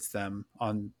Luton visits them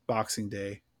on Boxing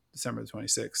Day, December the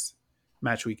 26th,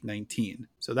 match week 19.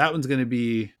 So that one's going to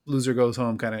be loser goes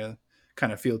home kind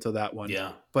of feel to that one.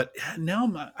 Yeah. But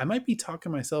now I might be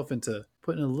talking myself into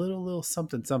putting a little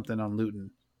something on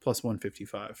Luton, plus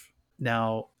 155.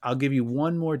 Now, I'll give you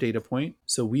one more data point.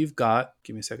 So we've got,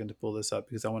 give me a second to pull this up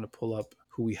because I want to pull up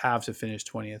who we have to finish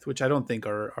 20th, which I don't think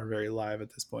are very live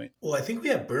at this point. Well, I think we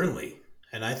have Burnley,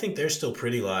 and I think they're still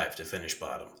pretty live to finish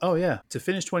bottom. Oh, yeah. To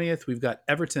finish 20th, we've got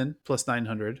Everton plus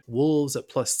 900, Wolves at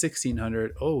plus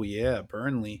 1600. Oh, yeah.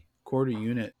 Burnley, quarter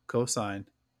unit, cosign,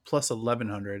 plus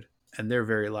 1100, and they're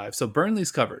very live. So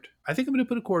Burnley's covered. I think I'm going to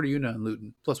put a quarter unit on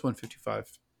Luton, plus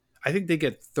 155. I think they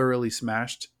get thoroughly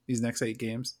smashed these next 8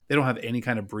 games. They don't have any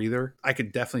kind of breather. I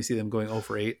could definitely see them going 0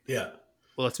 for 8. Yeah.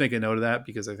 Well, let's make a note of that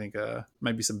because I think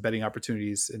might be some betting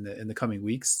opportunities in the coming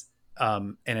weeks.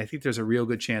 And I think there's a real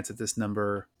good chance that this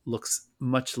number looks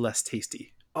much less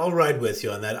tasty. I'll ride with you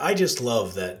on that. I just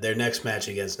love that their next match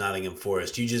against Nottingham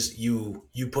Forest,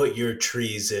 you put your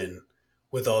trees in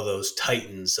with all those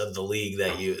titans of the league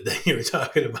that you were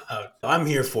talking about. I'm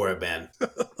here for it, man.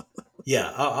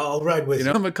 Yeah, I'll ride with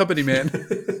you. I'm a company man.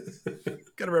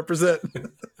 Gotta represent.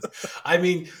 I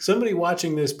mean, somebody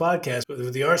watching this podcast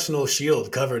with the Arsenal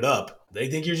shield covered up, they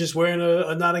think you're just wearing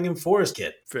a Nottingham Forest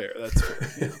kit. Fair, that's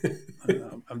fair. Yeah.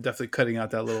 I'm definitely cutting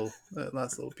out that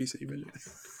last little piece that you mentioned.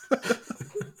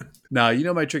 Now,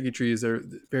 my tricky trees are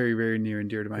very, very near and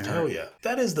dear to my heart. Hell yeah.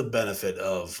 That is the benefit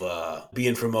of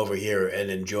being from over here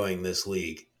and enjoying this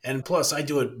league. And plus, I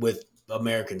do it with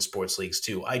American sports leagues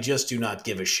too. I just do not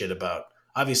give a shit about.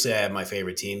 Obviously, I have my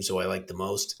favorite team, so I like the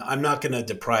most. I'm not going to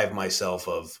deprive myself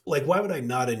of, why would I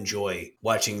not enjoy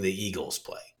watching the Eagles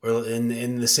play? Or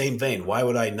in the same vein, why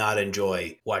would I not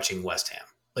enjoy watching West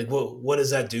Ham? What does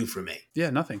that do for me? Yeah,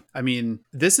 nothing. I mean,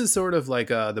 this is sort of like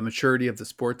the maturity of the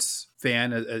sports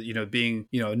fan, being,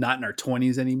 not in our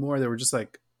 20s anymore. They were just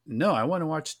like, no, I want to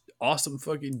watch awesome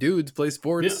fucking dudes play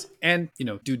sports and,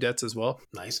 dudettes as well.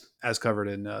 Nice. As covered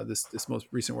in this most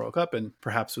recent World Cup and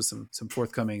perhaps with some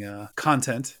forthcoming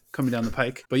content coming down the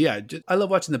pike. But yeah, I love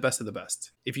watching the best of the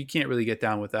best. If you can't really get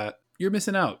down with that, you're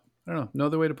missing out. I don't know. No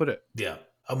other way to put it. Yeah.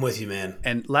 I'm with you, man.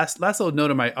 And last little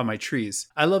note on my trees.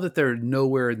 I love that they're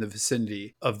nowhere in the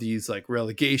vicinity of these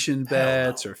relegation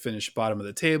bets or finish bottom of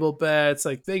the table bets.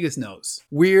 Vegas knows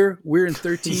we're in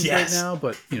 13 right now,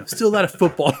 but still a lot of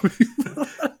football.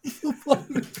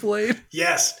 Played.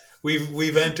 Yes,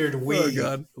 we've entered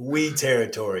we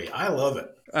territory. I love it.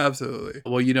 Absolutely.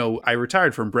 Well, I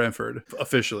retired from Brentford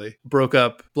officially. Broke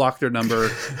up, blocked their number.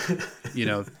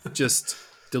 Just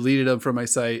deleted them from my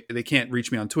site. They can't reach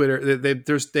me on Twitter.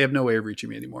 They have no way of reaching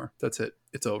me anymore. That's it.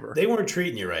 It's over. They weren't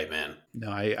treating you right, man. No,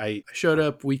 I showed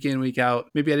up week in, week out.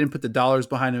 Maybe I didn't put the dollars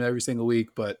behind them every single week,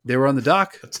 but they were on the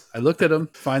dock. I looked at them,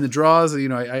 find the draws.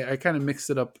 I kind of mixed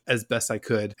it up as best I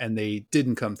could, and they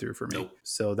didn't come through for me. Nope.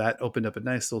 So that opened up a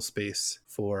nice little space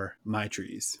for my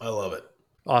trees. I love it.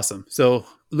 Awesome. So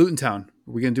Luton Town,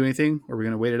 are we going to do anything? Or are we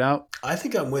going to wait it out? I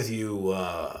think I'm with you.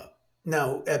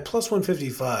 Now at plus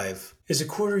 155, is a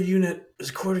quarter unit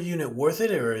worth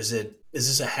it, or is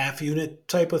this a half unit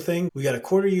type of thing? We got a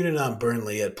quarter unit on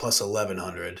Burnley at plus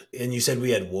 1100, and you said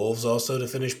we had Wolves also to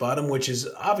finish bottom, which is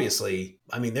obviously,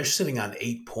 they're sitting on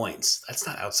 8 points. That's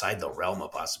not outside the realm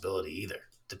of possibility either,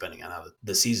 depending on how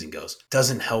the season goes.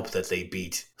 Doesn't help that they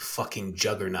beat fucking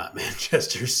juggernaut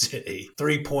Manchester City.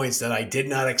 3 points that I did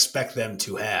not expect them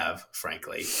to have,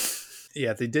 frankly.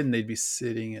 Yeah, if they didn't, they'd be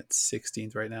sitting at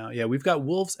 16th right now. Yeah, we've got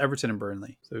Wolves, Everton, and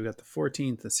Burnley. So we've got the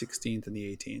 14th, the 16th, and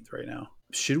the 18th right now.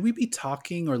 Should we be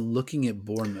talking or looking at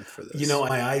Bournemouth for this?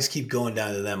 My eyes keep going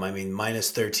down to them. minus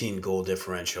 13 goal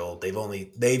differential.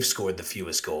 They've scored the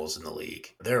fewest goals in the league.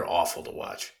 They're awful to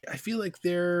watch. I feel like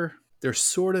they're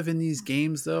sort of in these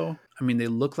games, though. They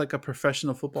look like a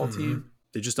professional football team.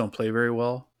 They just don't play very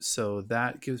well. So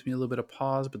that gives me a little bit of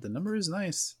pause, but the number is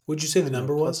nice. Would you say the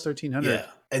number was? Plus 1,300. Yeah.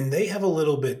 And they have a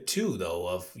little bit, too, though,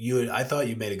 of you. I thought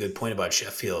you made a good point about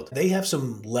Sheffield. They have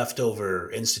some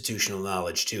leftover institutional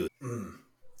knowledge, too.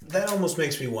 That almost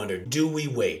makes me wonder, do we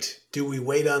wait? Do we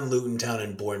wait on Luton Town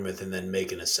and Bournemouth and then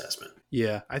make an assessment?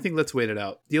 Yeah, I think let's wait it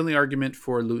out. The only argument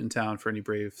for Luton Town, for any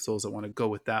brave souls that want to go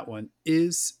with that one,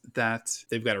 is that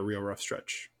they've got a real rough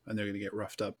stretch. and they're going to get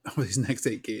roughed up over these next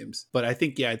 8 games. But I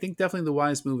think definitely the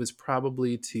wise move is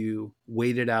probably to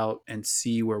wait it out and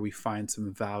see where we find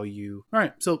some value. All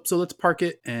right, so let's park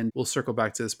it, and we'll circle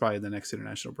back to this probably the next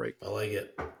international break. I like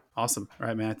it. Awesome. All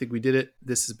right, man. I think we did it.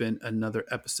 This has been another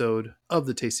episode of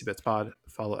the Tasty Bets Pod.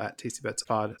 Follow at Tasty Bets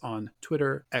Pod on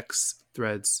Twitter, X,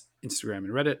 Threads, Instagram, and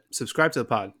Reddit. Subscribe to the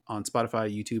pod on Spotify,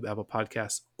 YouTube, Apple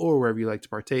Podcasts, or wherever you like to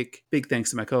partake. Big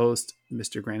thanks to my co-host,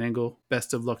 Mr. Grant Angle.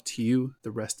 Best of luck to you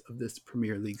the rest of this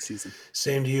Premier League season.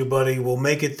 Same to you, buddy. We'll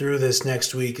make it through this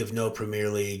next week of no Premier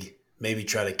League. Maybe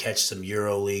try to catch some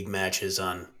Euro League matches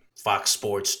on Fox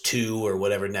Sports 2 or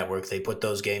whatever network they put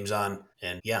those games on.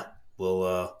 And yeah,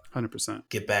 we'll 100%.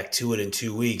 get back to it in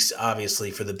 2 weeks, obviously,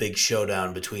 for the big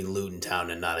showdown between Luton Town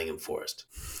and Nottingham Forest.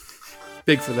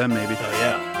 Big for them, maybe. Oh,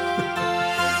 yeah.